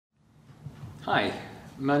Hi,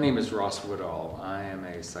 my name is Ross Woodall. I am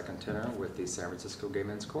a second tenor with the San Francisco Gay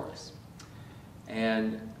Men's Chorus.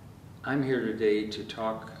 And I'm here today to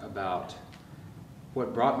talk about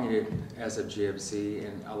what brought me to SFGMC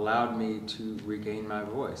and allowed me to regain my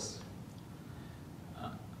voice.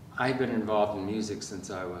 I've been involved in music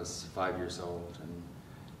since I was 5 years old and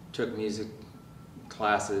took music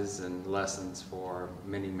classes and lessons for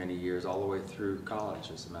many, many years, all the way through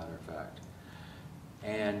college, as a matter of fact.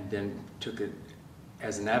 And then took it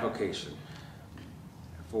as an avocation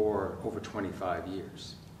for over 25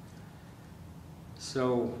 years.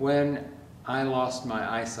 So when I lost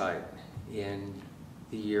my eyesight in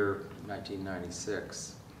the year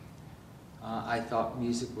 1996, I thought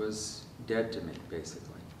music was dead to me,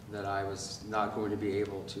 basically, that I was not going to be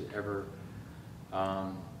able to ever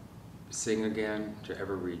sing again, to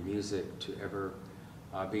ever read music, to ever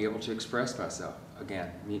be able to express myself again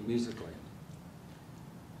musically.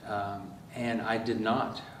 And I did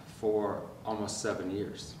not for almost 7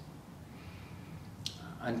 years.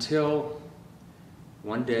 Until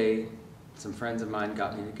one day, some friends of mine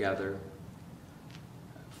got me together,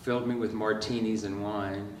 filled me with martinis and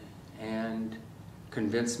wine, and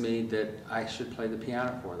convinced me that I should play the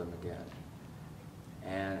piano for them again.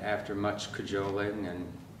 And after much cajoling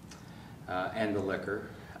and the liquor,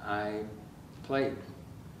 I played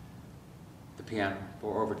the piano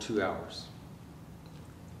for over 2 hours.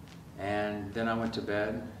 And then I went to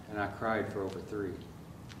bed and I cried for over 3.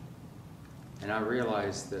 And I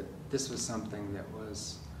realized that this was something that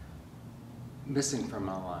was missing from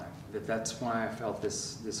my life, that's why I felt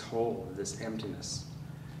this hole, this emptiness,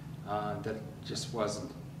 that just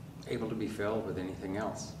wasn't able to be filled with anything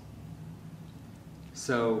else.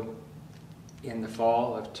 So in the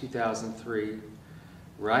fall of 2003,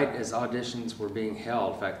 right as auditions were being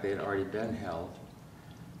held, in fact they had already been held,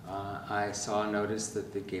 I saw a notice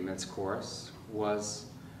that the Gay Men's Chorus was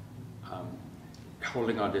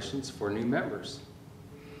holding auditions for new members.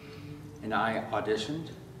 And I auditioned,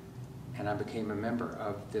 and I became a member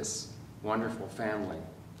of this wonderful family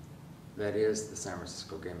that is the San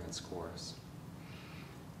Francisco Gay Men's Chorus.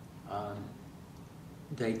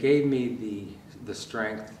 They gave me the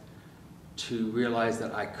strength to realize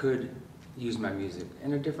that I could use my music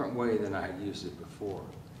in a different way than I had used it before,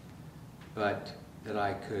 but that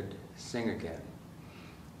I could sing again,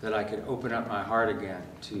 that I could open up my heart again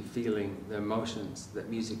to feeling the emotions that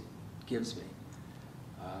music gives me.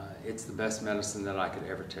 It's the best medicine that I could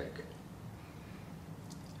ever take.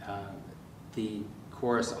 The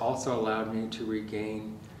chorus also allowed me to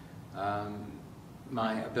regain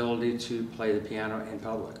my ability to play the piano in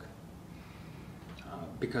public,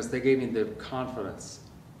 because they gave me the confidence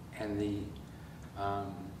and the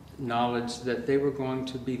knowledge that they were going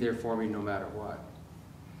to be there for me no matter what.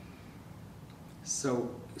 So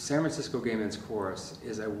San Francisco Gay Men's Chorus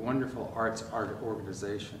is a wonderful arts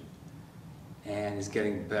organization and is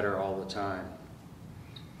getting better all the time.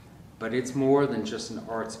 But it's more than just an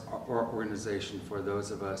arts organization for those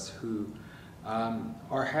of us who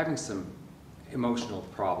are having some emotional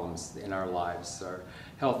problems in our lives or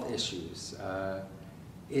health issues.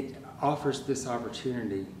 It offers this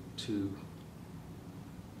opportunity to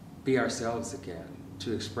be ourselves again,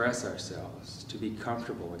 to express ourselves, to be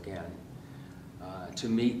comfortable again, to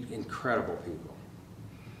meet incredible people.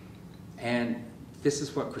 And this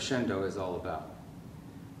is what Crescendo is all about.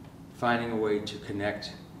 Finding a way to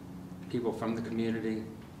connect people from the community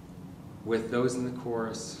with those in the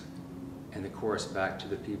chorus, and the chorus back to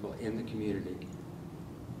the people in the community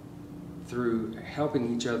through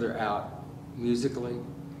helping each other out musically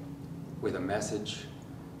with a message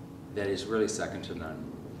that is really second to none.